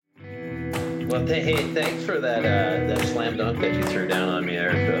Well, hey, thanks for that slam dunk that you threw down on me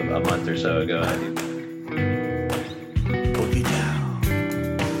there a month or so ago. Boogie down.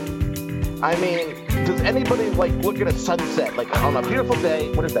 I mean, does anybody look at a sunset on a beautiful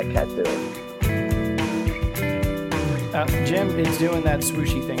day? What is that cat doing? Jim is doing that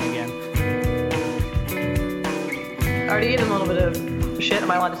swooshy thing again. I already gave him a little bit of shit.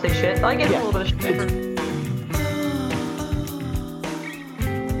 Am I allowed to say shit? I gave him a little bit of shit.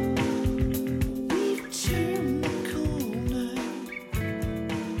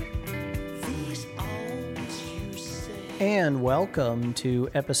 And welcome to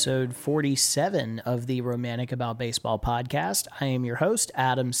episode 47 of the Romantic About Baseball podcast. I am your host,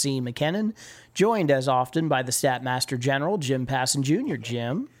 Adam C. McKinnon, joined as often by the Stat Master General, Jim Passon Jr.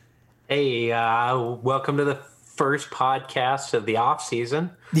 Jim. Hey, welcome to the first podcast of the off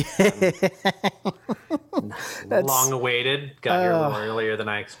season. Long awaited. Got here a little earlier than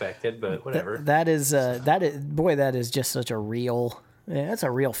I expected, but whatever. That is just such a real, that's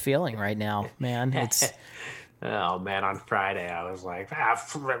a real feeling right now, man. It's. Oh, man, on Friday, I was like,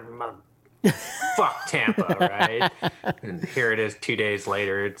 fuck Tampa, right? And here it is 2 days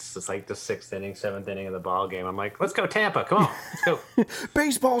later. It's just like the sixth inning, seventh inning of the ball game. I'm like, let's go Tampa. Come on, let's go.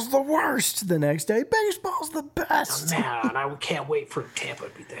 Baseball's the worst. The next day, baseball's the best. Oh, man, I can't wait for Tampa to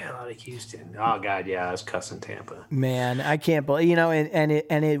beat the hell out of Houston. Oh, God, yeah, I was cussing Tampa. Man, I can't believe,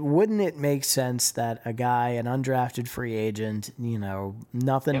 it wouldn't it make sense that a guy, an undrafted free agent,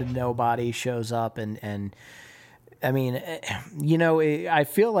 nothing to nobody shows up and I mean, I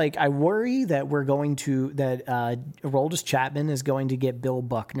feel like I worry that Aroldis Chapman is going to get Bill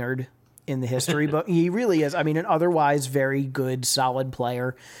Bucknered in the history book. He really is. I mean, an otherwise very good, solid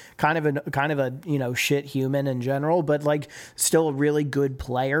player, kind of a shit human in general, but still a really good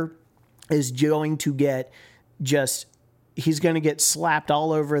player is going to get he's going to get slapped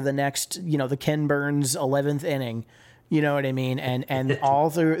all over the next, the Ken Burns 11th inning. You know what I mean? And all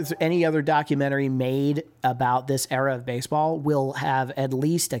through any other documentary made about this era of baseball will have at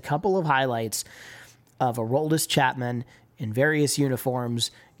least a couple of highlights of Aroldis Chapman in various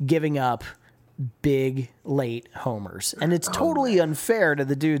uniforms giving up big late homers. And it's totally unfair to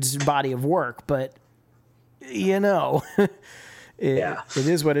the dude's body of work, but it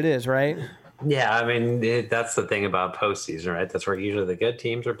is what it is, right? Yeah, I mean, that's the thing about postseason, right? That's where usually the good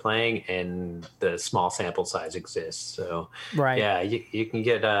teams are playing and the small sample size exists. So, right. Yeah, you can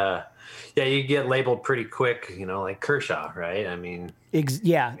get you get labeled pretty quick, like Kershaw, right? I mean,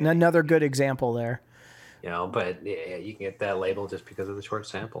 another good example there. But you can get that label just because of the short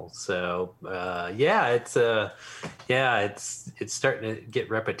sample. So, it's starting to get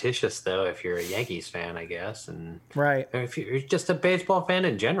repetitious though if you're a Yankees fan, I guess, and right. If you're just a baseball fan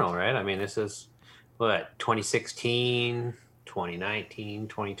in general, right? I mean, this is 2016, 2019,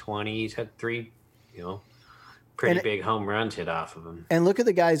 2020. He's had three, pretty big home runs hit off of him. And look at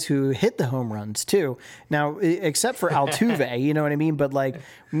the guys who hit the home runs too. Now, except for Altuve, you know what I mean? But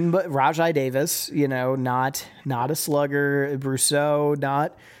Rajai Davis, not a slugger. Brousseau,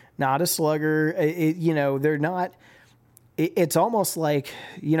 not a slugger. They're not. It's almost like,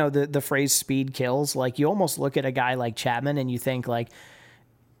 the phrase speed kills. Like you almost look at a guy like Chapman and you think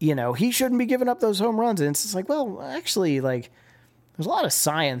he shouldn't be giving up those home runs. And it's just like, well, actually, there's a lot of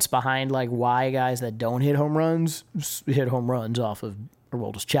science behind why guys that don't hit home runs off of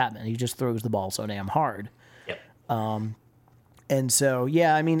Aroldis Chapman. He just throws the ball so damn hard. Yep. And so,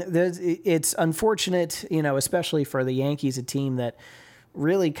 I mean, it's unfortunate, especially for the Yankees, a team that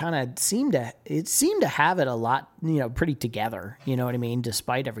really kind of seemed to have it a lot, pretty together. You know what I mean?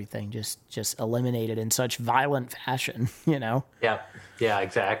 Despite everything, just eliminated in such violent fashion. Yeah. Yeah.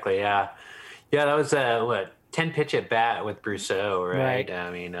 Exactly. Yeah. Yeah. That was 10 pitch at bat with Brousseau, right?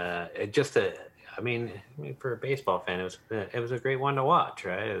 I mean, for a baseball fan, it was a great one to watch,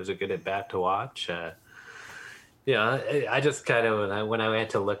 right? It was a good at bat to watch. I just kind of when I had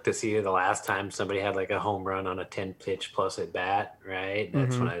to look to see the last time somebody had a home run on a 10 pitch plus at bat, right?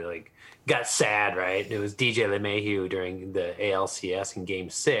 That's when I got sad, right? It was DJ LeMahieu during the ALCS in Game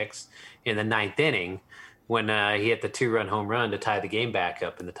 6 in the ninth inning when he hit the 2-run home run to tie the game back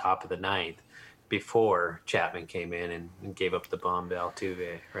up in the top of the ninth. Before Chapman came in and gave up the bomb to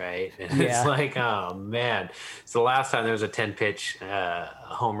Altuve, right? And it's oh man. So the last time there was a 10-pitch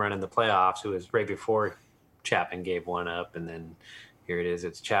home run in the playoffs, it was right before Chapman gave one up, and then here it is.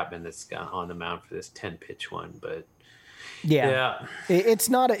 It's Chapman that's on the mound for this 10-pitch one, but it's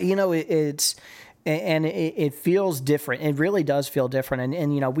not it's. And it feels different. It really does feel different.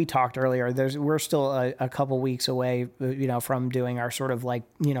 And we talked earlier, we're still a couple weeks away, from doing our sort of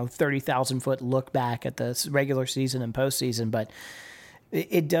 30,000 foot look back at the regular season and postseason. But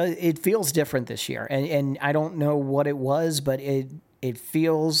It does. It feels different this year, and I don't know what it was, but it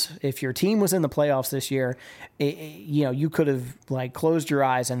feels, if your team was in the playoffs this year, you could have like closed your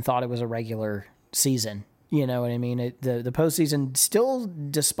eyes and thought it was a regular season. You know what I mean? The postseason still,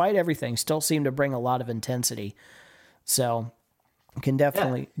 despite everything, still seemed to bring a lot of intensity. So can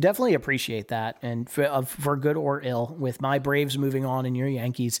definitely appreciate that, and for good or ill, with my Braves moving on and your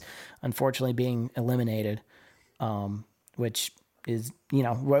Yankees unfortunately being eliminated, which is,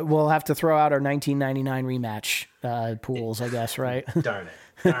 we'll have to throw out our 1999 rematch pools, I guess, right? Darn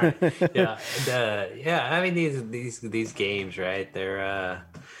it. Yeah. I mean, these games, right? They're,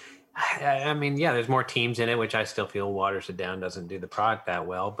 I mean, yeah, there's more teams in it, which I still feel waters it down, doesn't do the product that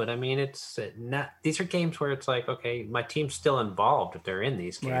well. But I mean, it's not. These are games where it's like, okay, my team's still involved if they're in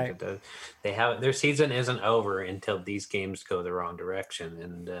these games. Right. They have their season isn't over until these games go the wrong direction,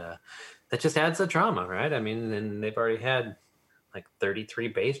 and that just adds the drama, right? I mean, and they've already had like 33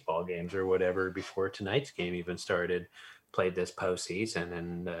 baseball games or whatever before tonight's game even started, played this postseason,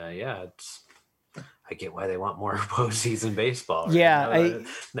 and I get why they want more postseason baseball. Right? Yeah,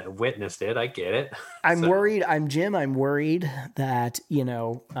 I witnessed it. I get it. I'm worried. I'm worried that,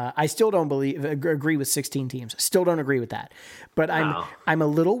 I still don't agree with 16 teams. Still don't agree with that. But I'm a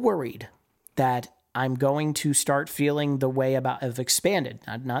little worried that I'm going to start feeling the way of expanded,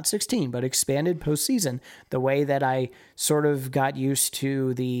 not 16, but expanded postseason, the way that I sort of got used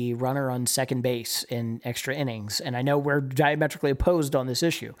to the runner on second base in extra innings. And I know we're diametrically opposed on this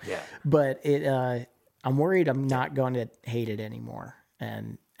issue, but I'm worried I'm not going to hate it anymore.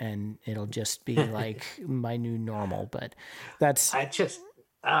 And it'll just be like my new normal, but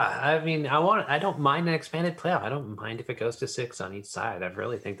I mean, I don't mind an expanded playoff. I don't mind if it goes to 6 on each side. I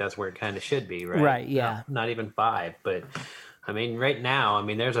really think that's where it kind of should be, right? Right, yeah. Not even 5, but I mean, right now,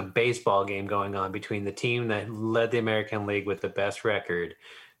 there's a baseball game going on between the team that led the American League with the best record,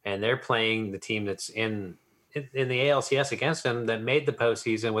 and they're playing the team that's in the ALCS against them that made the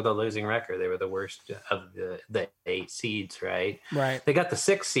postseason with a losing record. They were the worst of the 8 seeds, right? Right. They got the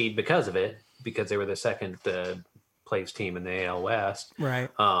 6th seed because of it, because they were the second place team in the AL West, right?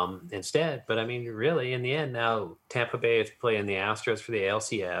 Instead, but I mean, really, in the end, now Tampa Bay is playing the Astros for the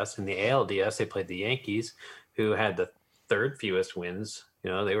ALCS, and the ALDS they played the Yankees, who had the 3rd fewest wins. They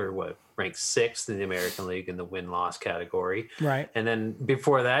were ranked 6th in the American League in the win-loss category, right? And then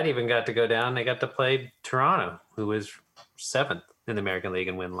before that, even got to go down. They got to play Toronto, who was 7th in the American League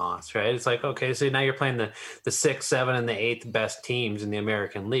in win-loss, right? It's like, okay, so now you're playing the 6th, 7th, and the 8th best teams in the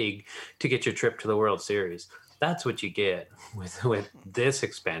American League to get your trip to the World Series. That's what you get with this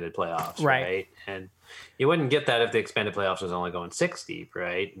expanded playoffs, right? And you wouldn't get that if the expanded playoffs was only going 6 deep,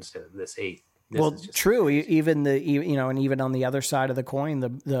 right? Instead of this 8. True. Even and even on the other side of the coin,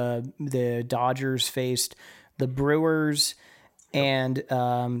 the Dodgers faced the Brewers, and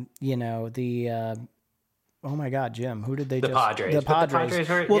oh my God, Jim, who did they? Padres. The Padres.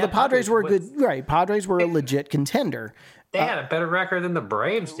 The Padres were good, right? Padres were a legit contender. They had a better record than the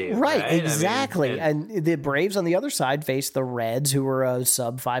Braves do. Right, exactly. And the Braves on the other side faced the Reds, who were a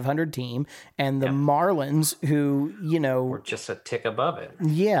sub 500 team, and the Marlins, who, were just a tick above it.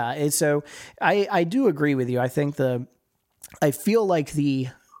 Yeah. And so I do agree with you. I think I feel like the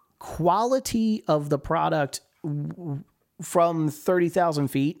quality of the product from 30,000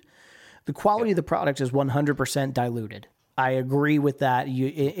 feet, the quality of the product is 100% diluted. I agree with that.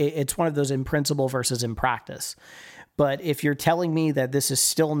 It's one of those in principle versus in practice. But if you're telling me that this is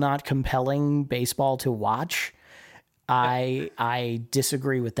still not compelling baseball to watch, I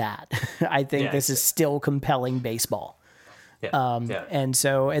disagree with that. I think this is still compelling baseball. And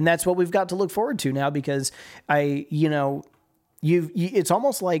that's what we've got to look forward to now, because it's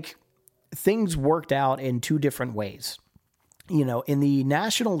almost like things worked out in 2 different ways. In the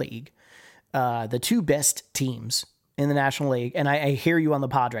National League, the 2 best teams in the National League, and I hear you on the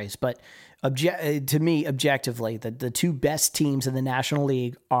Padres, but to me, objectively, the 2 best teams in the National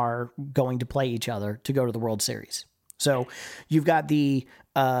League are going to play each other to go to the World Series. So you've got the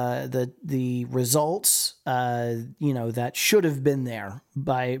results, that should have been there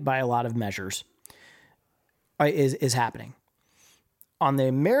by a lot of measures, is happening. On the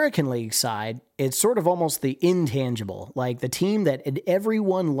American League side, it's sort of almost the intangible, like the team that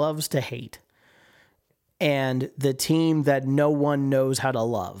everyone loves to hate, and the team that no one knows how to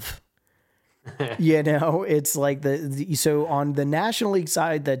love. It's like so on the National League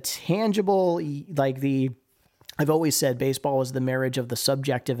side, the tangible, I've always said baseball is the marriage of the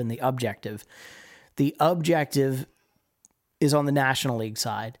subjective and the objective. The objective is on the National League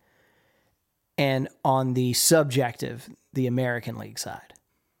side, and on the subjective, the American League side.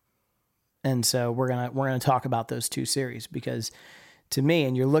 And so we're gonna talk about those 2 series, because to me,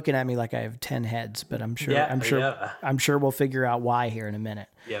 and you're looking at me like I have 10 heads, but I'm sure we'll figure out why here in a minute.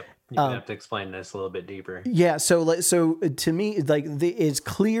 Yep. You're gonna have to explain this a little bit deeper. Yeah. So to me, it's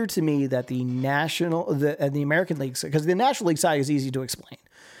clear to me that the American League, because the National League side is easy to explain.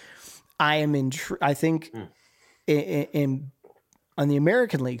 I am I think on the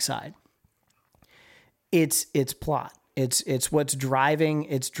American League side, it's plot. It's what's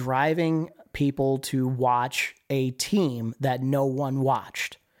driving people to watch a team that no one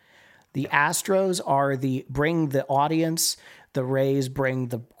watched. The Astros bring the audience, the Rays bring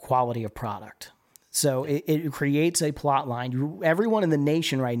the quality of product. So it creates a plot line. Everyone in the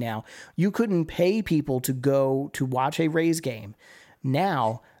nation right now, you couldn't pay people to go to watch a Rays game.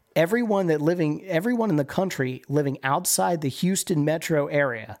 Now, everyone in the country living outside the Houston metro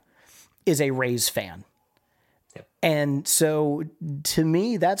area is a Rays fan. Yep. And so to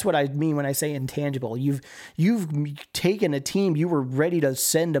me, that's what I mean when I say intangible. You've taken a team you were ready to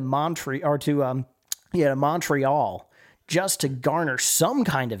send to Montreal just to garner some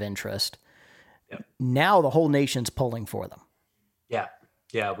kind of interest. Yep. Now the whole nation's pulling for them. Yeah.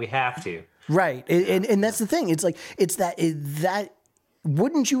 Yeah, we have to. Right. And that's the thing. It's like, that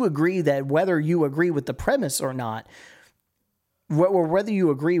wouldn't you agree that whether you agree with the premise or not, or whether you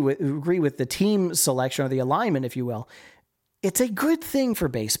agree with the team selection or the alignment, if you will, it's a good thing for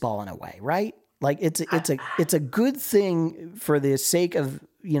baseball in a way, right? Like it's a good thing for the sake of,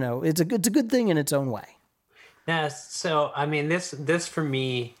 it's a good thing in its own way. Yeah. So I mean, this for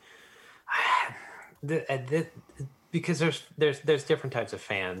me, because there's different types of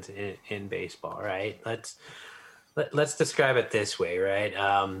fans in baseball, right? Let's describe it this way, right?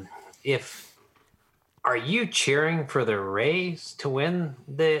 Are you cheering for the Rays to win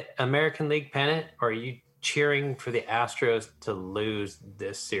the American League pennant, or are you cheering for the Astros to lose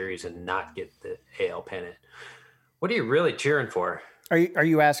this series and not get the AL pennant? What are you really cheering for? Are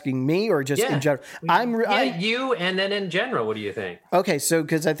you asking me or just in general? You, and then in general, what do you think? Okay, so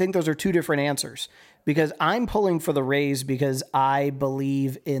because I think those are two different answers. Because I'm pulling for the Rays because I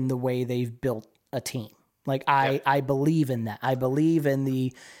believe in the way they've built a team. Like I believe in that. I believe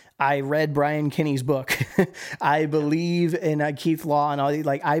in I read Brian Kinney's book. I believe in Keith Law and all.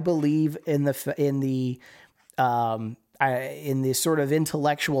 Like I believe in the sort of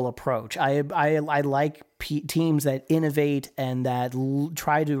intellectual approach. I like teams that innovate and that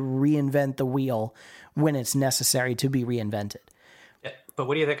try to reinvent the wheel when it's necessary to be reinvented. Yeah, but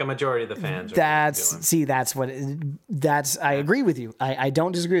what do you think a majority of the fans are doing? I agree with you. I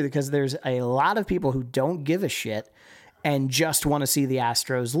don't disagree because there's a lot of people who don't give a shit and just want to see the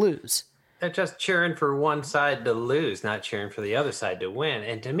Astros lose. They're just cheering for one side to lose, not cheering for the other side to win.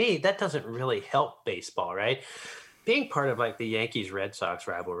 And to me, that doesn't really help baseball, right? Being part of like the Yankees-Red Sox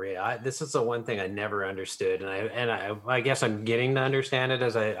rivalry, this is the one thing I never understood, and I guess I'm getting to understand it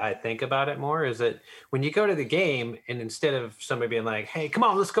as I think about it more, is that when you go to the game and instead of somebody being like, hey, come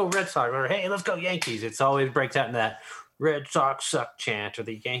on, let's go Red Sox, or hey, let's go Yankees, it's always breaks out in that Red Sox suck chant or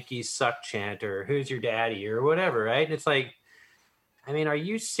the Yankees suck chant or who's your daddy or whatever, right? And it's like, I mean, are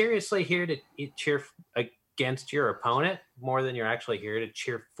you seriously here to cheer against your opponent more than you're actually here to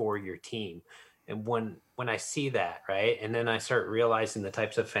cheer for your team? And when I see that, right, and then I start realizing the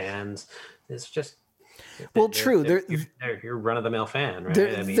types of fans, it's just true. You're run-of-the-mill fan, right?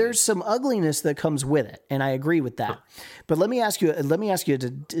 There's some ugliness that comes with it, and I agree with that. But let me ask you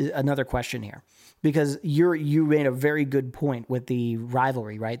another question here, because you made a very good point with the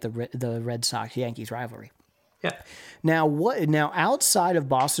rivalry, right? The Red Sox Yankees rivalry. Yeah. Now outside of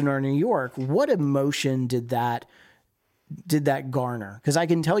Boston or New York, what emotion did that garner? Because I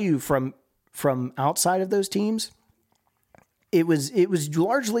can tell you from outside of those teams, it was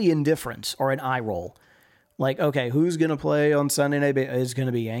largely indifference or an eye roll. Like, okay, who's going to play on Sunday night? It's going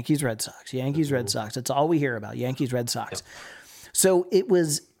to be Yankees, Red Sox. Yankees, Red Sox. That's all we hear about, Yankees, Red Sox. Yep. So it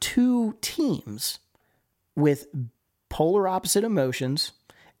was two teams with polar opposite emotions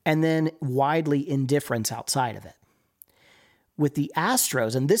and then widely indifference outside of it. With the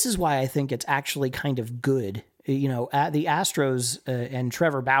Astros, and this is why I think it's actually kind of good, the Astros and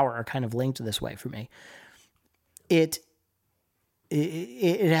Trevor Bauer are kind of linked this way for me. It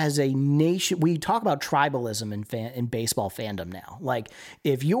has a nation. We talk about tribalism in baseball fandom now. Like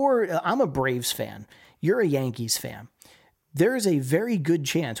I'm a Braves fan, you're a Yankees fan. There is a very good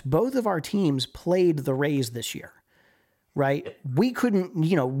chance both of our teams played the Rays this year, right? We couldn't,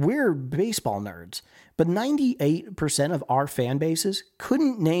 we're baseball nerds, but 98% of our fan bases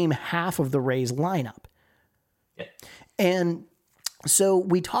couldn't name half of the Rays lineup. Yeah. And so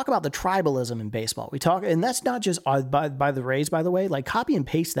we talk about the tribalism in baseball. And that's not just by the Rays, by the way. Like copy and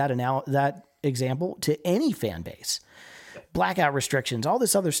paste that example to any fan base. blackout restrictions, all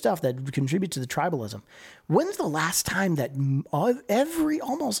this other stuff that contributes to the tribalism. When's the last time that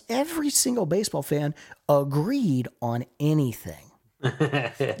almost every single baseball fan agreed on anything?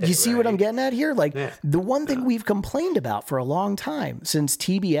 You see what I'm getting at here? Like the one thing we've complained about for a long time since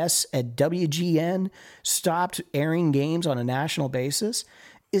TBS and WGN stopped airing games on a national basis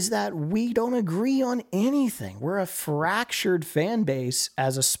is that we don't agree on anything. We're a fractured fan base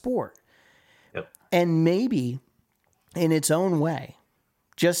as a sport. Yep. And maybe in its own way,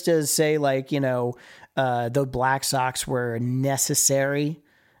 just as say like, the Black Sox were necessary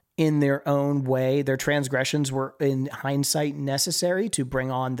in their own way. Their transgressions were, in hindsight, necessary to bring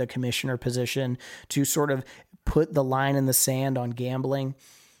on the commissioner position, to sort of put the line in the sand on gambling.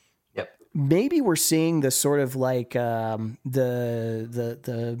 Yep. Maybe we're seeing the sort of like the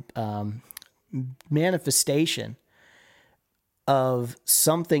manifestation of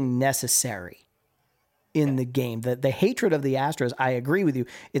something necessary in the game. The hatred of the Astros, I agree with you.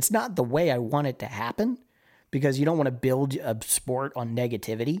 It's not the way I want it to happen, because you don't want to build a sport on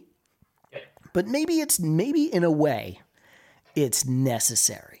negativity. But maybe in a way, it's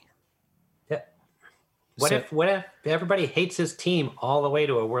necessary. Yeah. What if everybody hates his team all the way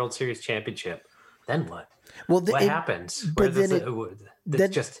to a World Series championship? Then what? Well, what happens? But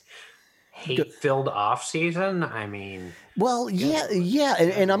That's just hate-filled off season. I mean, well, yeah,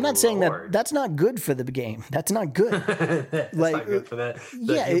 and I'm not saying that's not good for the game. That's not good. That's not good for the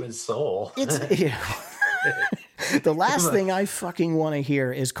human soul. It's the last thing I fucking want to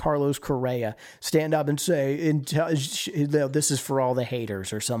hear is Carlos Correa stand up and say, "This is for all the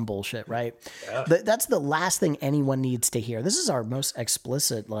haters" or some bullshit, right? Yeah. That's the last thing anyone needs to hear. This is our most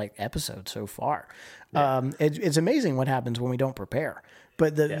explicit episode so far. Yeah. It's amazing what happens when we don't prepare.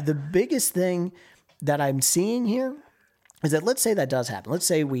 But the biggest thing that I'm seeing here is that, let's say that does happen. Let's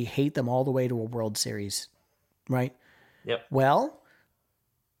say we hate them all the way to a World Series, right? Yep. Well,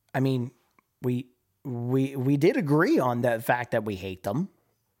 I mean, we did agree on the fact that we hate them.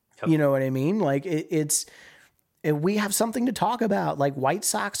 Yep. You know what I mean? Like we have something to talk about, like White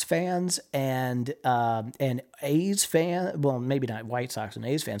Sox fans and A's fans. Well, maybe not White Sox and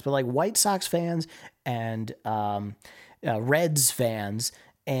A's fans, but like White Sox fans and Reds fans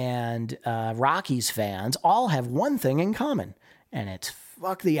and Rockies fans all have one thing in common, and it's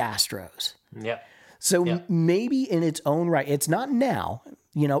fuck the Astros. Yep. So maybe in its own right, it's not now.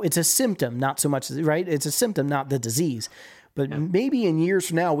 It's a symptom, not so much, right? It's a symptom, not the disease. But maybe in years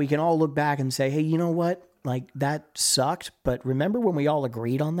from now, we can all look back and say, hey, you know what? Like, that sucked. But remember when we all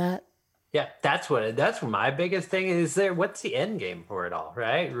agreed on that? Yeah, that's what my biggest thing is there. What's the end game for it all,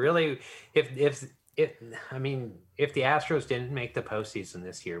 right? Really, if the Astros didn't make the postseason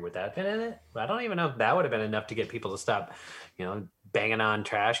this year, would that have been in it? I don't even know if that would have been enough to get people to stop, banging on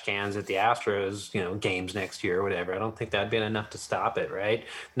trash cans at the Astros, games next year or whatever. I don't think that'd been enough to stop it, right?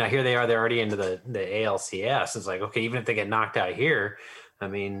 Now here they are, they're already into the ALCS. It's like, okay, even if they get knocked out here, I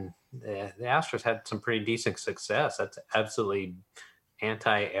mean, the Astros had some pretty decent success. That's absolutely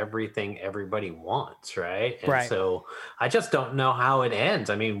anti everything everybody wants, right? And so I just don't know how it ends.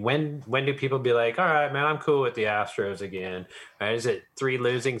 I mean, when do people be like, all right, man, I'm cool with the Astros again, right? Is it 3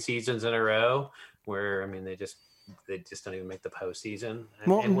 losing seasons in a row where, I mean, they just don't even make the postseason?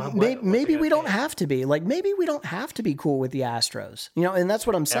 Well, maybe we don't have to be. Like, maybe we don't have to be cool with the Astros. And that's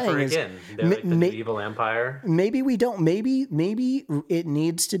what I'm saying. Again, they're like the new evil empire. Maybe we don't. Maybe it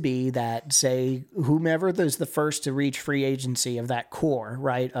needs to be that, say, whomever is the first to reach free agency of that core,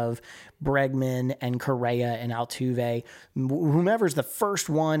 right, of Bregman and Correa and Altuve, whomever's the first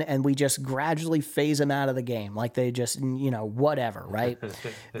one, and we just gradually phase them out of the game. Like, they just, whatever, right?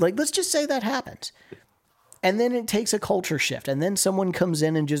 Like, let's just say that happens. And then it takes a culture shift, and then someone comes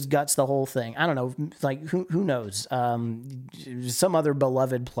in and just guts the whole thing. I don't know, like who knows? Some other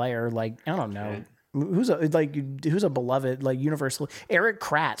beloved player, like I don't know, who's a beloved, like universal. Eric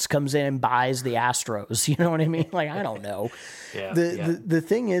Kratz comes in and buys the Astros. You know what I mean? Like I don't know. The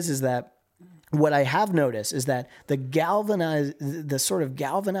thing is that what I have noticed is that the sort of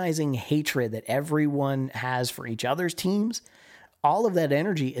galvanizing hatred that everyone has for each other's teams, all of that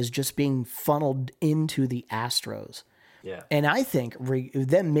energy is just being funneled into the Astros. Yeah. And I think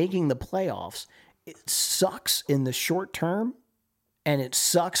them making the playoffs, it sucks in the short term, and it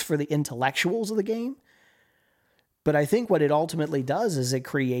sucks for the intellectuals of the game. But I think what it ultimately does is it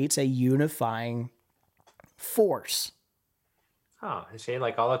creates a unifying force. Oh, I see,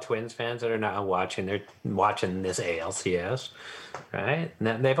 like all the Twins fans that are now watching, they're watching this ALCS, right?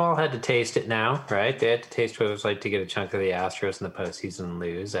 And they've all had to taste it now, right? They had to taste what it was like to get a chunk of the Astros in the postseason and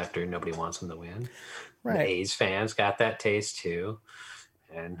lose after nobody wants them to win. Right. The A's fans got that taste too.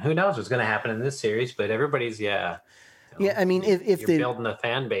 And who knows what's going to happen in this series, but everybody's, Yeah, I mean, if you're the building a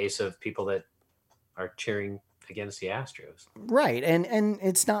fan base of people that are cheering against the Astros. right, and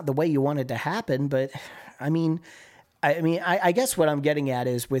it's not the way you want it to happen, but I guess what I'm getting at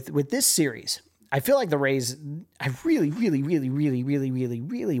is with this series, I feel like the Rays. I really, really, really, really, really, really,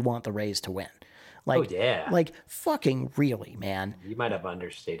 really want the Rays to win. Like, Oh, yeah. like fucking really, man. You might have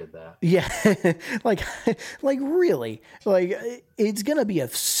understated that. Yeah, like really, like it's gonna be a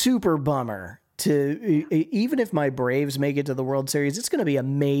super bummer to even if my Braves make it to the World Series, it's gonna be a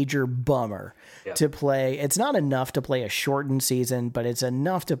major bummer Yep. to play. It's not enough to play a shortened season, but it's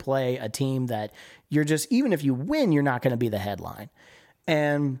enough to play a team that you're just even if you win, you're not gonna be the headline,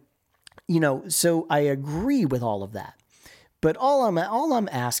 and so I agree with all of that. But all I'm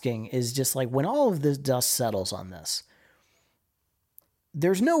asking is just like when all of this dust settles on this,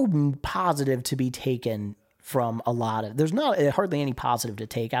 there's no positive to be taken from a lot of. There's not hardly any positive to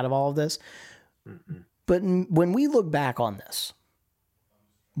take out of all of this. But when we look back on this,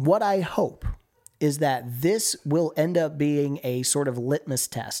 what I hope is that this will end up being a sort of litmus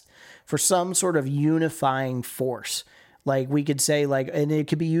test for some sort of unifying force. Like we could say, and it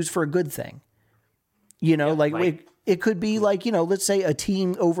could be used for a good thing. It could be like, let's say a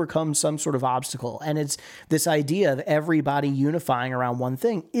team overcomes some sort of obstacle and it's this idea of everybody unifying around one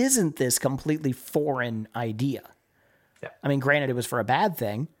thing. Isn't this completely foreign idea? Yeah. I mean, granted, it was for a bad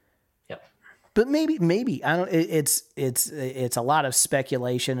thing, Yep. but maybe I don't. It's a lot of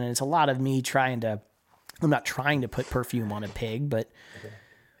speculation and it's a lot of me I'm not trying to put perfume on a pig, but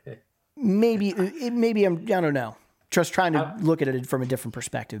maybe I don't know. Just trying to look at it from a different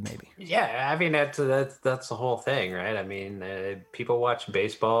perspective, maybe. Yeah, I mean that's the whole thing, right? I mean, people watch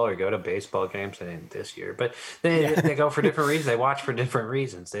baseball or go to baseball games this year, but they go for different reasons. They watch for different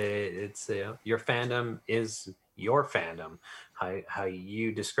reasons. Your fandom is your fandom. How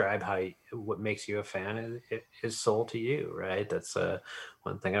you describe what makes you a fan is sold to you, right? That's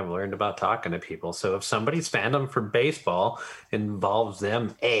one thing I've learned about talking to people. So if somebody's fandom for baseball involves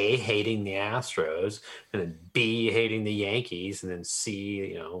them A, hating the Astros, and then B, hating the Yankees, and then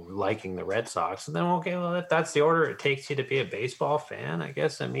C, liking the Red Sox, and then okay, well, if that's the order it takes you to be a baseball fan, I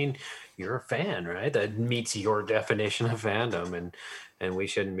guess, I mean, you're a fan, right? That meets your definition of fandom, and we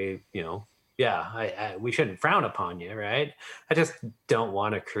shouldn't be, we shouldn't frown upon you, right? I just don't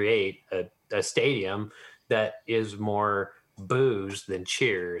want to create a stadium that is more boos than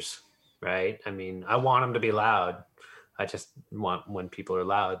cheers, right? I mean, I want them to be loud. I just want when people are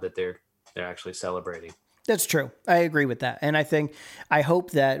loud that they're actually celebrating. That's true. I agree with that. And I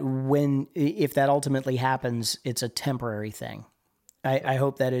hope that if that ultimately happens, it's a temporary thing. I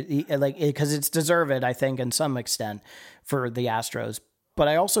hope that because it's deserved, I think, in some extent for the Astros. But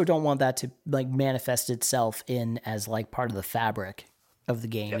I also don't want that to manifest itself as part of the fabric of the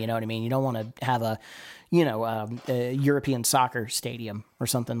game. Yep. You know what I mean? You don't want to have a European soccer stadium or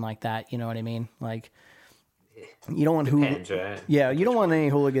something like that. You know what I mean? Like you don't want right? Yeah, you don't want any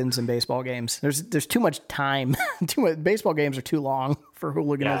hooligans in baseball games. There's too much time. Baseball games are too long for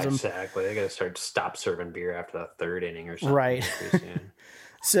hooliganism. Yeah, exactly. They got to stop serving beer after the third inning or something. Right.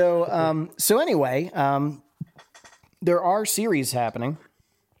 So anyway, there are series happening.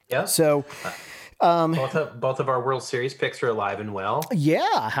 Yeah. So both of our World Series picks are alive and well.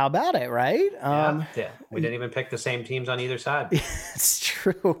 Yeah. How about it? Right. Yeah. We didn't even pick the same teams on either side. It's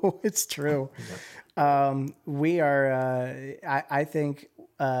true. It's true. We are. I think.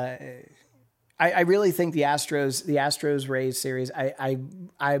 I really think the Astros Rays series.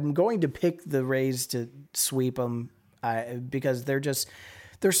 I'm going to pick the Rays to sweep them because they're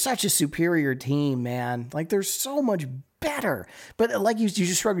such a superior team, man. Like they're so much better. But like you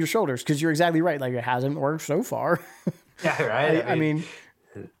just shrug your shoulders because you're exactly right. Like it hasn't worked so far. Yeah, right. I mean,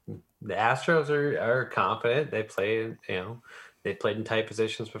 the Astros are confident. They play, they played in tight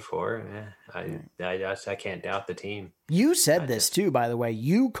positions before. I can't doubt the team. You said this too, by the way.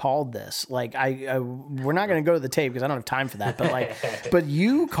 You called this. Like we're not going to go to the tape because I don't have time for that. But but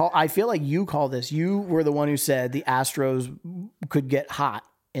I feel like you called this. You were the one who said the Astros could get hot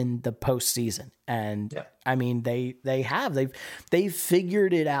in the postseason, and yep. I mean they've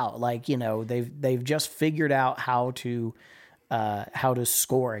figured it out. Like they've just figured out how to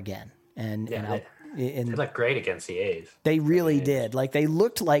score again, and they looked great against the A's. They really did. Like they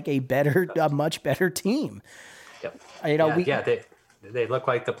looked like a much better team. Yep. They look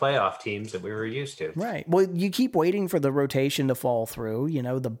like the playoff teams that we were used to. Right. Well, you keep waiting for the rotation to fall through.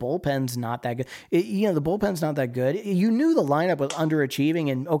 The bullpen's not that good. The bullpen's not that good. You knew the lineup was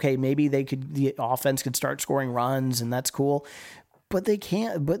underachieving, and okay, maybe the offense could start scoring runs, and that's cool. But they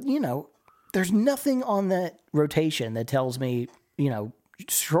can't. But there's nothing on that rotation that tells me,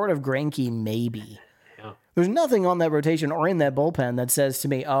 short of Greinke, maybe. Yeah. There's nothing on that rotation or in that bullpen that says to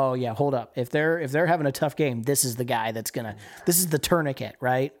me, "Oh yeah, hold up. If they're having a tough game, this is the guy this is the tourniquet,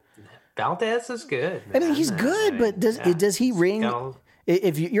 right?" Valdez is good. I mean, he's good, but does he ring? Got-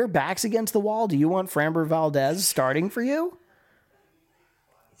 If your back's against the wall, do you want Framber Valdez starting for you?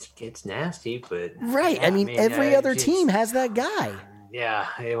 It's nasty, but Right. yeah, I mean, every other it's- team has that guy. Yeah,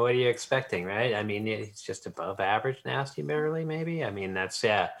 what are you expecting, right? I mean, it's just above average nasty, barely, maybe. I mean, that's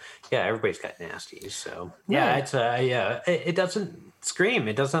everybody's got nasties, so yeah, Right. it's it doesn't scream.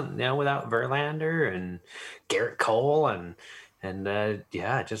 It doesn't, without Verlander and Garrett Cole and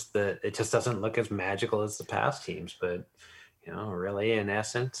it just doesn't look as magical as the past teams. But really, in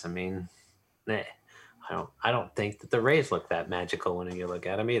essence, I mean, I don't think that the Rays look that magical when you look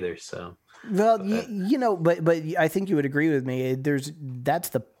at them either. So. Well, but I think you would agree with me. That's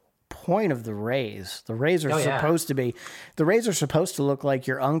the point of the Rays. The Rays are supposed to be. The Rays are supposed to look like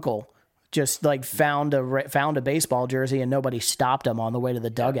your uncle, just like found a baseball jersey and nobody stopped him on the way to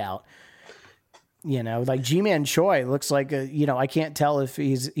the dugout. Like G-Man Choi looks like I can't tell if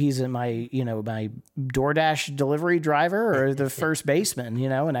he's in my my DoorDash delivery driver or the first baseman.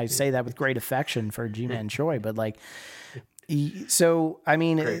 And I say that with great affection for G-Man Choi, but like, so I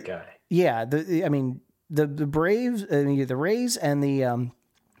mean, Great guy. Yeah, the Braves, the Rays and the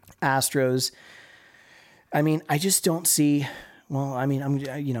Astros. I mean, I just don't see. Well, I mean, I'm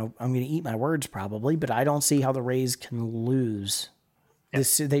going to eat my words probably, but I don't see how the Rays can lose.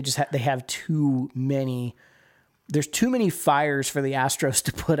 They have too many. There's too many fires for the Astros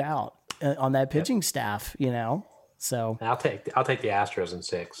to put out on that pitching staff. So I'll take the Astros in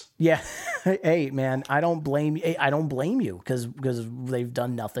 6. yeah, hey man, I don't blame you because they've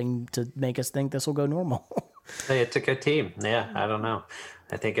done nothing to make us think this will go normal. Hey, it's a good team. Yeah, I don't know.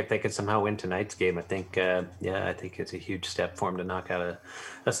 I think if they could somehow win tonight's game, I think it's a huge step for them to knock out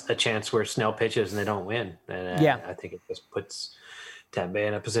a chance where Snell pitches and they don't win. And I think it just puts Tampa Bay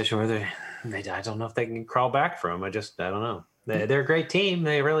in a position where I don't know if they can crawl back from. I don't know. They're a great team.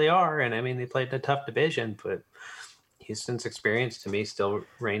 They really are. And I mean, they played in a tough division, but Houston's experience to me still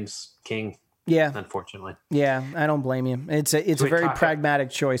reigns king. Yeah, unfortunately. Yeah, I don't blame you. It's a very pragmatic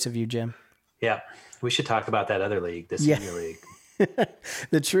choice of you, Jim. Yeah, we should talk about that other league, the senior league.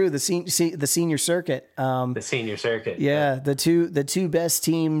 the senior circuit. The senior circuit. Yeah, the two best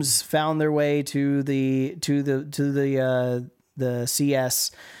teams found their way to the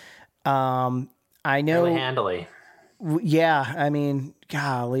CS. I know really handily. Yeah, I mean,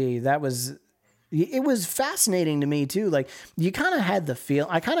 golly, it was fascinating to me too. Like I kind of had the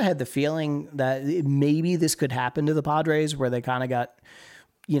feeling that maybe this could happen to the Padres, where they kind of got,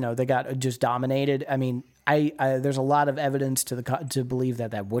 they got just dominated. I mean, I there's a lot of evidence to believe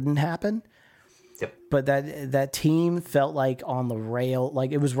that wouldn't happen. Yep. But that team felt like on the rail,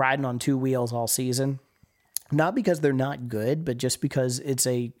 like it was riding on two wheels all season. Not because they're not good, but just because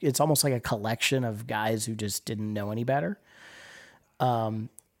it's almost like a collection of guys who just didn't know any better.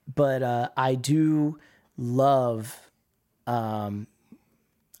 But I do love. I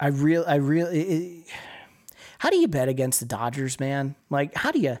really. How do you bet against the Dodgers, man? Like,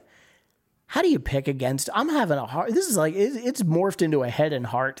 how do you pick against? I'm having a hard. This is like it's morphed into a head and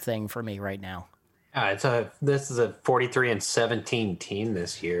heart thing for me right now. This is a 43-17 team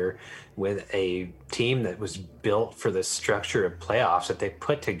this year, with a team that was built for the structure of playoffs that they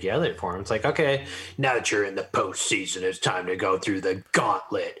put together for them. It's like, okay, now that you're in the postseason, it's time to go through the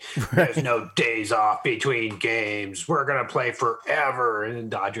gauntlet. Right. There's no days off between games. We're going to play forever. And the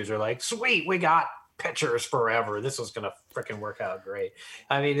Dodgers are like, sweet, we got pitchers forever. This is going to freaking work out great.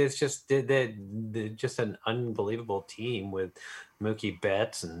 I mean, it's just just an unbelievable team with Mookie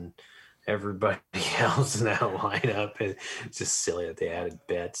Betts and everybody else in that lineup. It's just silly that they added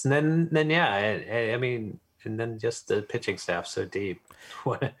Betts. And then I mean, and then just the pitching staff so deep.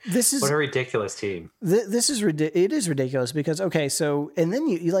 What a ridiculous team. This is it is ridiculous because okay, so and then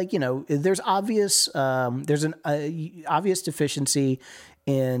you there's obvious there's an obvious deficiency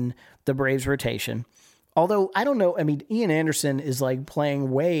in the Braves rotation. Although I don't know, I mean, Ian Anderson is like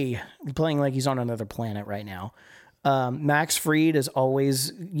playing like he's on another planet right now. Max Fried is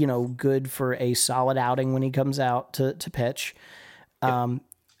always, good for a solid outing when he comes out to pitch. Yep.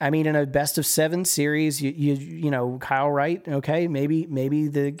 I mean, in a best of 7 series, you Kyle Wright, okay, maybe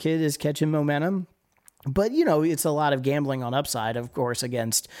the kid is catching momentum, but it's a lot of gambling on upside, of course,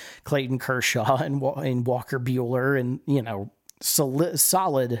 against Clayton Kershaw and Walker Buehler and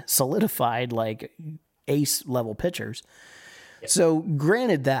solidified like ace level pitchers. Yep. So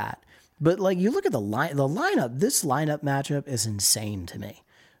granted that. But like you look at the lineup, this lineup matchup is insane to me.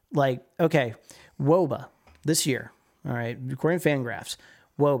 Like, okay, WOBA this year, all right, according to Fangraphs,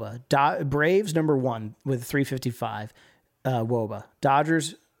 WOBA. Braves number 1 with 355. WOBA.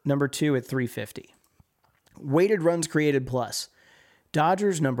 Dodgers number 2 at 350. Weighted runs created plus.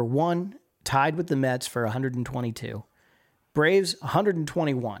 Dodgers number 1, tied with the Mets for 122. Braves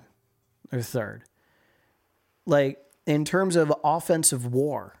 121. They're third. Like, in terms of offensive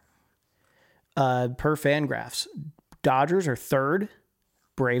WAR, per Fangraphs, Dodgers are third,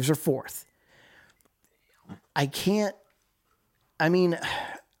 Braves are fourth. I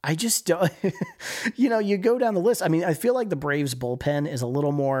just don't, you go down the list. I mean, I feel like the Braves bullpen is a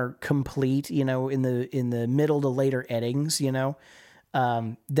little more complete, in the middle to later innings,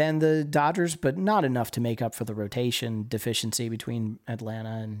 than the Dodgers, but not enough to make up for the rotation deficiency between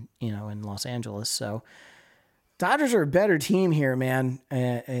Atlanta and Los Angeles. So Dodgers are a better team here, man.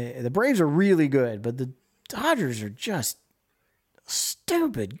 The Braves are really good, but the Dodgers are just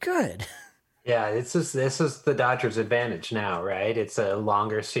stupid good. Yeah, this is the Dodgers' advantage now, right? It's a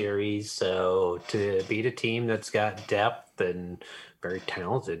longer series, so to beat a team that's got depth and very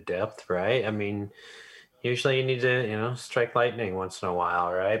talented depth, right? I mean, usually you need to, strike lightning once in a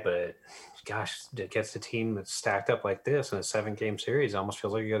while, right? But gosh, it gets the team that's stacked up like this in a 7-game series. It almost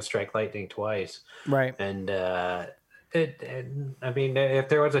feels like you got to strike lightning twice, right? And I mean, if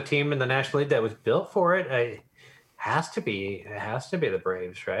there was a team in the National League that was built for it, it has to be the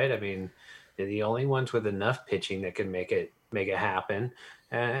Braves, right? I mean, they're the only ones with enough pitching that can make it happen,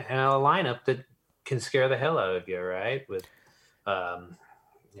 and a lineup that can scare the hell out of you, right? With Albies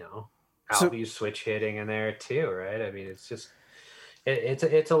switch hitting in there too, right? I mean, it's just it's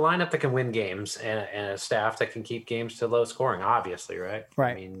a lineup that can win games and a staff that can keep games to low scoring, obviously, right?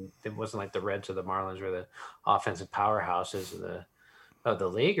 Right. I mean, it wasn't like the Reds or the Marlins were the offensive powerhouses of the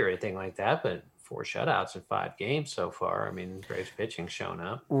league or anything like that, but 4 shutouts in 5 games so far. I mean, Braves pitching shown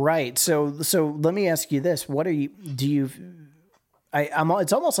up. Right. So let me ask you this: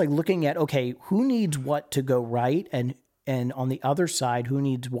 it's almost like looking at, okay, who needs what to go right, and on the other side, who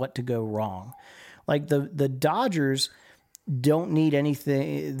needs what to go wrong? Like the Dodgers don't need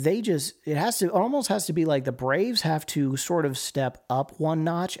anything. It almost has to be like the Braves have to sort of step up one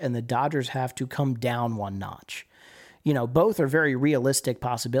notch and the Dodgers have to come down one notch. Both are very realistic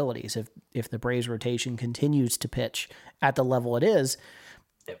possibilities. If the Braves rotation continues to pitch at the level it is,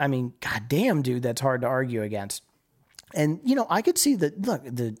 I mean, goddamn, dude, that's hard to argue against. And, I could see that, look,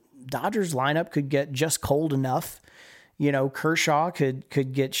 the Dodgers lineup could get just cold enough. Kershaw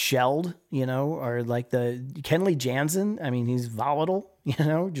could get shelled, or like the Kenley Jansen. I mean, he's volatile,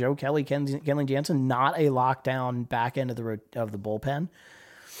 Joe Kelly, Kenley Jansen, not a lockdown back end of the bullpen.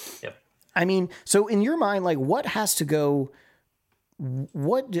 Yep. I mean, so in your mind, like, what has to go?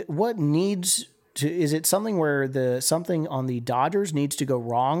 What needs to? Is it something where something on the Dodgers needs to go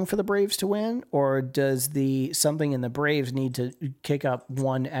wrong for the Braves to win, or does something in the Braves need to kick up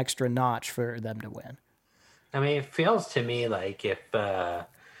one extra notch for them to win? I mean, it feels to me like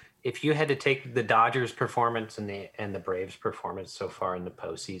if you had to take the Dodgers' performance and the Braves' performance so far in the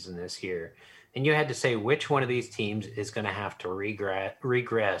postseason this year, and you had to say which one of these teams is going to have to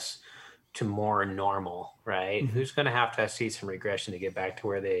regress to more normal, right? Mm-hmm. Who's going to have see some regression to get back to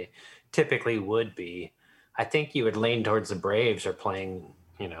where they typically would be? I think you would lean towards the Braves are playing,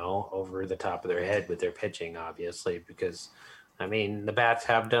 over the top of their head with their pitching, obviously, because I mean, the bats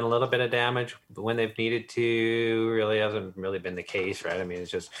have done a little bit of damage, but when they've needed to, really hasn't really been the case, right? I mean,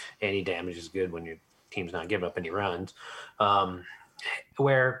 it's just any damage is good when your team's not giving up any runs.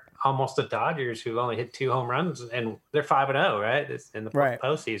 Where almost the Dodgers, who've only hit 2 home runs, and they're 5-0, right? In the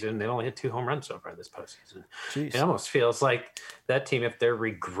postseason, they only hit 2 home runs so far this postseason. Jeez. It almost feels like that team, if they're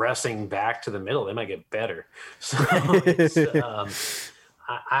regressing back to the middle, they might get better. So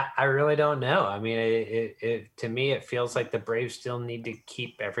I really don't know. I mean, it to me, it feels like the Braves still need to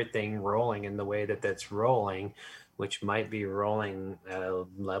keep everything rolling in the way that's rolling, which might be rolling at a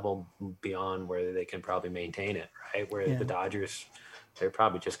level beyond where they can probably maintain it, right? Where the Dodgers, they're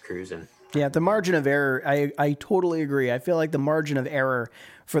probably just cruising. Yeah, the margin of error, I totally agree. I feel like the margin of error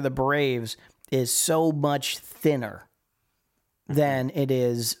for the Braves is so much thinner than it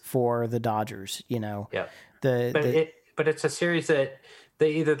is for the Dodgers, Yeah. But it's a series that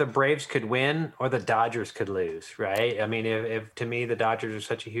either the Braves could win or the Dodgers could lose, right? I mean, if to me the Dodgers are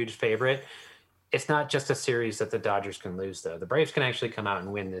such a huge favorite, it's not just a series that the Dodgers can lose, though. The Braves can actually come out and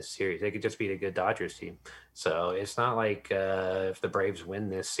win this series. They could just beat a good Dodgers team. So it's not like if the Braves win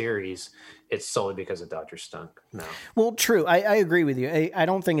this series, it's solely because the Dodgers stunk. No. Well, true. I agree with you. I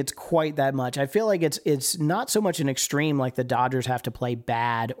don't think it's quite that much. I feel like it's not so much an extreme like the Dodgers have to play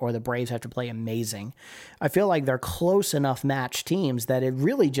bad or the Braves have to play amazing. I feel like they're close enough matched teams that it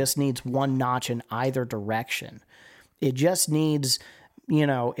really just needs one notch in either direction. It just needs...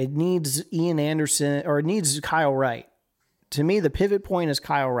 it needs Ian Anderson or it needs Kyle Wright. To me, the pivot point is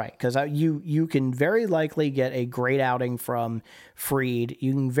Kyle Wright because you can very likely get a great outing from Fried.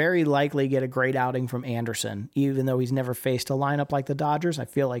 You can very likely get a great outing from Anderson, even though he's never faced a lineup like the Dodgers. I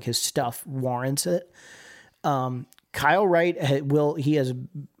feel like his stuff warrants it. Kyle Wright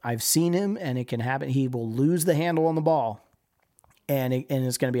I've seen him, and it can happen. He will lose the handle on the ball, and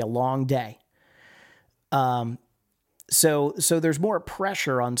it's going to be a long day. So there's more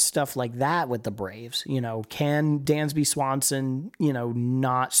pressure on stuff like that with the Braves. Can Dansby Swanson,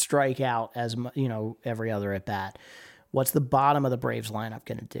 not strike out as every other at bat? What's the bottom of the Braves lineup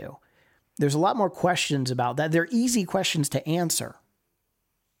going to do? There's a lot more questions about that. They're easy questions to answer,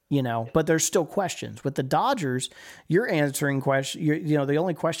 but there's still questions. With the Dodgers, you're answering questions. The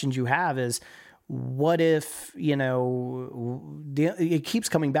only questions you have is, what if, it keeps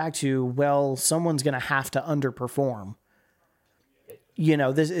coming back to, well, someone's going to have to underperform.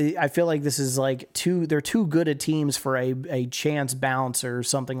 I feel like this is like they're too good at teams for a chance bounce or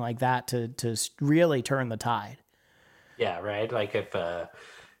something like that to really turn the tide. Yeah, right. Like if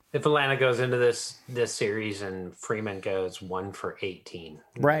Atlanta goes into this series and Freeman goes 1 for 18,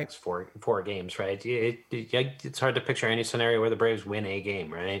 right? It's four games, right? It's hard to picture any scenario where the Braves win a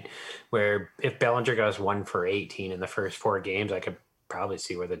game, right? Where if Bellinger goes 1 for 18 in the first 4 games, I could probably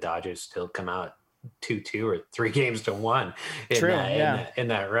see where the Dodgers still come out 2-2 or 3-1 in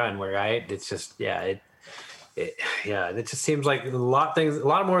that run. Where it's just it just seems like a lot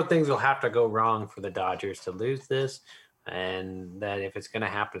more things will have to go wrong for the Dodgers to lose this. And that if it's going to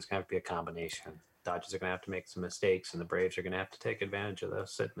happen, it's going to have to be a combination. Dodgers are going to have to make some mistakes, and the Braves are going to have to take advantage of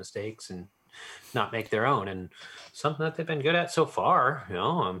those said mistakes and not make their own. And something that they've been good at so far,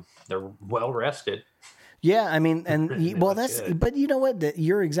 they're well rested. Yeah, I mean, and but you know what?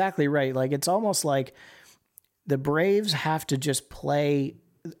 You're exactly right. Like, it's almost like the Braves have to just play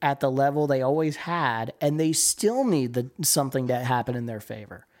at the level they always had, and they still need something to happen in their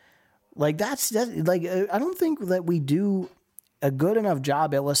favor. Like that's like, I don't think that we do a good enough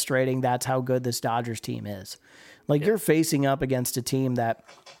job illustrating that's how good this Dodgers team is. Like, you're facing up against a team that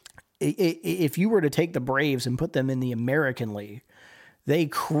if you were to take the Braves and put them in the American League, they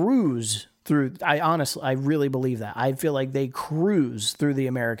cruise through. I really believe that. I feel like they cruise through the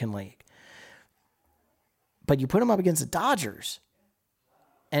American League. But you put them up against the Dodgers,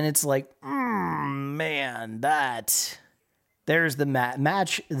 and it's like, man, there's the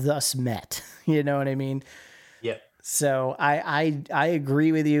match thus met. You know what I mean? Yeah. So I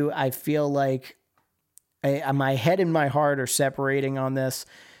agree with you. I feel like my head and my heart are separating on this.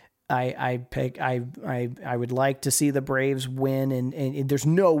 I would like to see the Braves win, and there's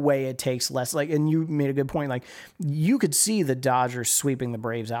no way it takes less. Like, and you made a good point. Like, you could see the Dodgers sweeping the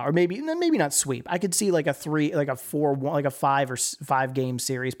Braves out, or maybe not sweep. I could see like a 4-1, like a 5 game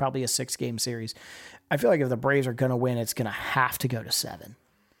series, probably a 6 game series. I feel like if the Braves are going to win, it's going to have to go to 7.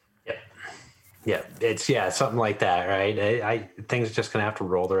 Yeah, it's something like that, right? Things are just going to have to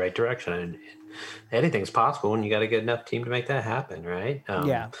roll the right direction, and anything's possible, and you got to get enough team to make that happen, right?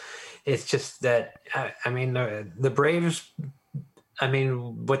 It's just that the Braves. I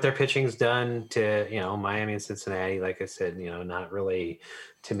mean, what their pitching's done to Miami and Cincinnati, like I said, not really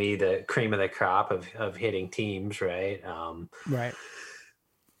to me the cream of the crop of hitting teams, right? Right.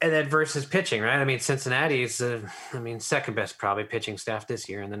 And then versus pitching, right? I mean, Cincinnati's second best probably pitching staff this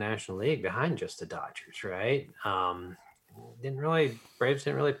year in the National League, behind just the Dodgers, right? Braves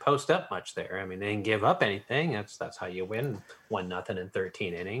didn't really post up much there. I mean, they didn't give up anything. That's how you win 1-0 in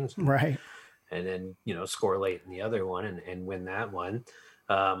 13 innings, right? And then score late in the other one and win that one.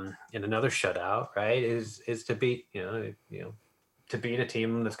 And another shutout, right? Is to beat to beat a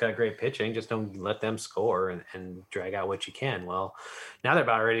team that's got great pitching. Just don't let them score and drag out what you can. Well, now they're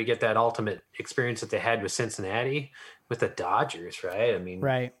about ready to get that ultimate experience that they had with Cincinnati with the Dodgers, right? I mean,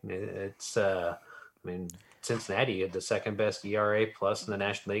 right. It's Cincinnati had the second best ERA plus in the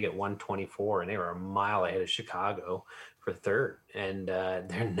National League at 1.24, and they were a mile ahead of Chicago for third, and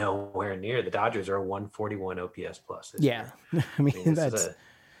they're nowhere near. The Dodgers are a 141 OPS plus. Yeah, I mean that's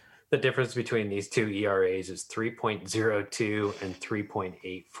the difference between these two ERAs is 3.02 and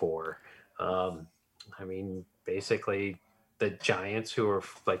 3.84. I mean, basically, the Giants, who are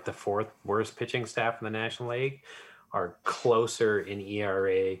like the 4th worst pitching staff in the National League, are closer in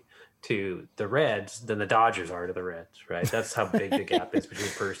ERA to the Reds than the Dodgers are to the Reds, right? That's how big the gap is between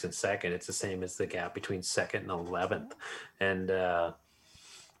first and second. It's the same as the gap between second and 11th. And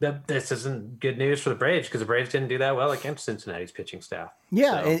this isn't good news for the Braves because the Braves didn't do that well against Cincinnati's pitching staff.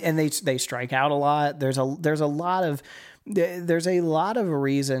 Yeah, So, and they strike out a lot. There's a lot of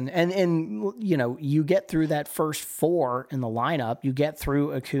reason, and you know, you get through that first four in the lineup. You get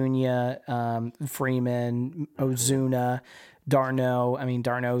through Acuna, Freeman, Ozuna, d'Arnaud. I mean,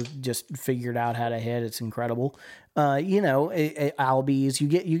 d'Arnaud just figured out how to hit. It's incredible. You know, Albies.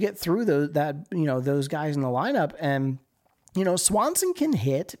 You get through those guys in the lineup, and you know, Swanson can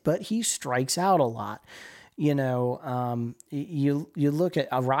hit, but he strikes out a lot. You know, you look at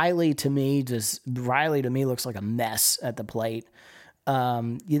Riley. To me, Riley looks like a mess at the plate.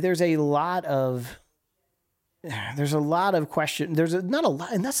 There's a lot of question. Not a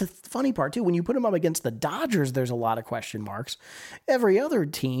lot, and that's the funny part too. When you put him up against the Dodgers, there's a lot of question marks. Every other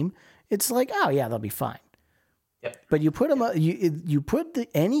team, it's like, oh yeah, they'll be fine. Yep. But you put them up. You put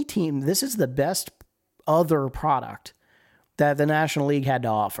any team. This is the best other product that the National League had to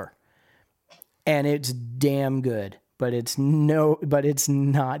offer. And it's damn good, but it's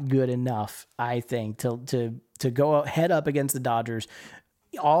not good enough, I think, to go head up against the Dodgers,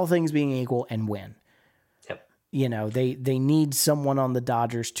 all things being equal, and win. Yep. You know, they need someone on the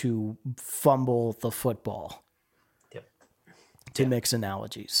Dodgers to fumble the football. Yep. To mix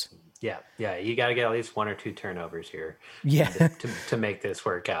analogies. Yeah. You got to get at least 1 or 2 turnovers here. Yeah. to make this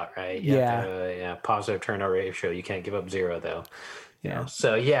work out, right? Positive turnover ratio. You can't give up 0 though. Yeah.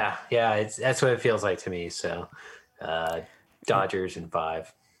 So that's what it feels like to me. So, Dodgers in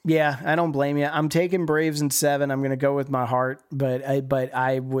 5. Yeah, I don't blame you. I'm taking Braves in 7. I'm going to go with my heart, but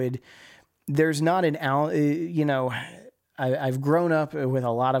I would. There's not an you know, I've grown up with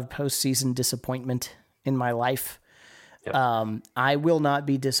a lot of postseason disappointment in my life. Yep. I will not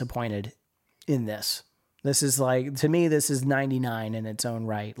be disappointed in this. This is like, to me, this is 99 in its own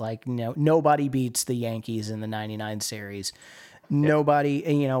right. Like, you know, nobody beats the Yankees in the 99 series. Nobody,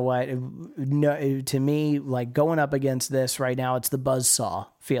 you know what? No, to me, like going up against this right now, it's the buzzsaw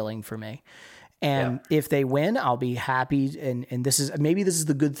feeling for me. And if they win, I'll be happy. And this is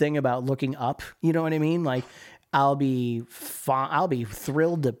the good thing about looking up. You know what I mean? Like I'll be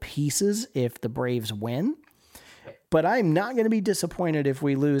thrilled to pieces if the Braves win. But I'm not going to be disappointed if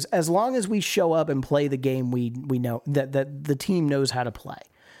we lose, as long as we show up and play the game we know that the team knows how to play.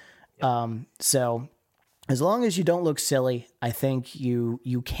 So. As long as you don't look silly, I think you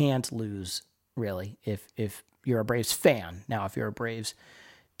can't lose, really, if you're a Braves fan. Now, if you're a Braves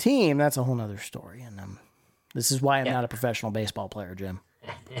team, that's a whole nother story. And this is why I'm not a professional baseball player, Jim.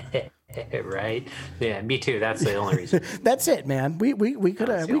 Right? Yeah, me too. That's the only reason. That's it, man. We could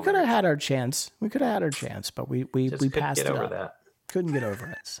have had our chance. We could have had our chance, but we passed it up. That. Couldn't get over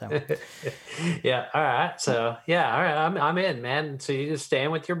it. So yeah. All right. So yeah. All right. I'm in, man. So you just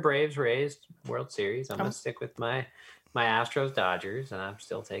staying with your Braves raised World Series. I'm gonna stick with my Astros Dodgers, and I'm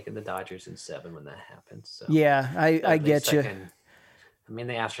still taking the Dodgers in 7 when that happens. So yeah, I get you. I mean,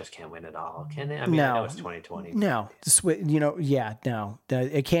 the Astros can't win it all, can they? I mean, I know it's 2020. No, you know, no,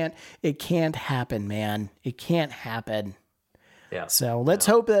 it can't happen, man. It can't happen. Yeah. So let's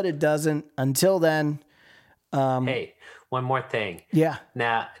hope that it doesn't. Until then. Hey. One more thing. Yeah.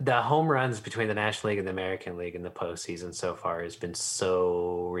 Now, the home runs between the National League and the American League in the postseason so far has been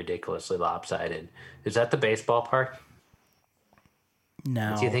so ridiculously lopsided. Is that the baseball park?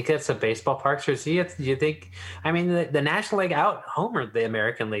 No. Do you think that's the baseball parks? Or do you think, I mean, the National League out-homered the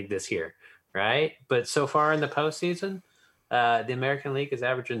American League this year, right? But so far in the postseason, the American League is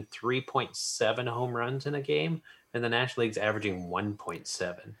averaging 3.7 home runs in a game, and the National League's averaging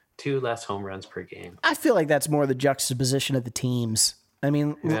 1.7. 2 less home runs per game. I feel like that's more the juxtaposition of the teams. I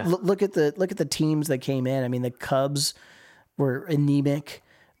mean, look at the teams that came in. I mean, the Cubs were anemic.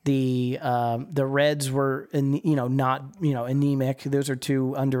 The Reds were not anemic. Those are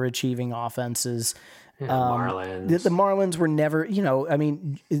 2 underachieving offenses. Marlins. The Marlins were never, I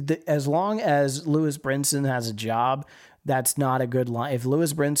mean, as long as Lewis Brinson has a job, that's not a good line. If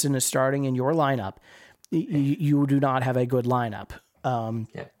Lewis Brinson is starting in your lineup, you do not have a good lineup.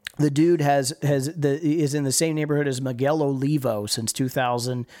 The dude is in the same neighborhood as Miguel Olivo since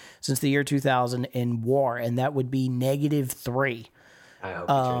the year 2000 in WAR, and that would be -3. I hope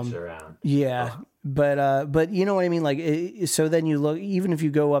he turns it around. Yeah, but you know what I mean. Like, so then you look, even if you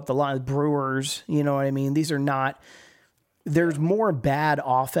go up the line, Brewers, you know what I mean. These are not. There's more bad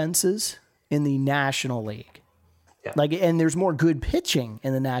offenses in the National League. Yeah. And there's more good pitching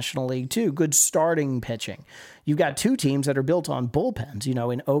in the National League too. Good starting pitching. You've got 2 teams that are built on bullpens,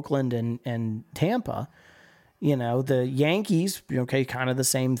 in Oakland and Tampa. The Yankees, kind of the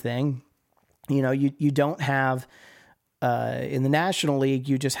same thing. You don't have In the National League,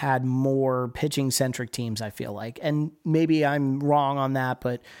 you just had more pitching-centric teams, I feel like. And maybe I'm wrong on that,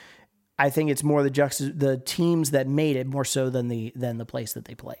 but I think it's more the teams that made it more so than the place that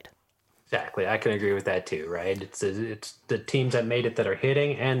they played. Exactly. I can agree with that too, right? It's the teams that made it that are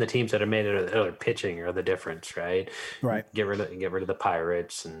hitting and the teams that are made it that are pitching are the difference, right? Right. Get rid of the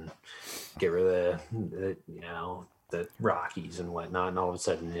Pirates and get rid of the Rockies and whatnot, and all of a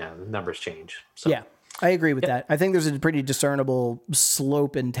sudden, the numbers change. So. Yeah. I agree with that. I think there's a pretty discernible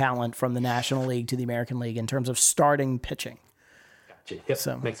slope in talent from the National League to the American League in terms of starting pitching. Gotcha. Yep.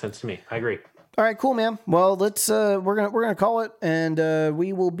 So makes sense to me. I agree. All right, cool, man. Well, let's we're gonna call it, and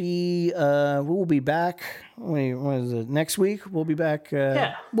we will be back. Wait, what is it? Next week we'll be back.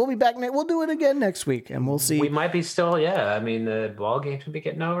 We'll be back. We'll do it again next week, and we'll see. We might be still. Yeah, I mean the ball games will be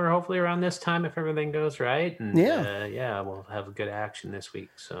getting over hopefully around this time if everything goes right. And we'll have a good action this week.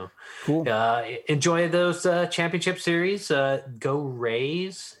 So cool. Enjoy those championship series. Go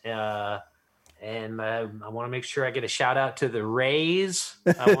Rays. And I want to make sure I get a shout out to the Rays.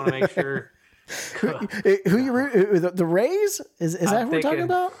 I want to make sure. Who you the Rays? Is that what we're talking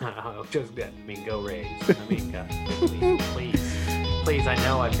about? Go Rays. Please. I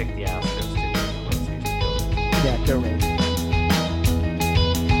know I picked the Astros too. Yeah, go Rays.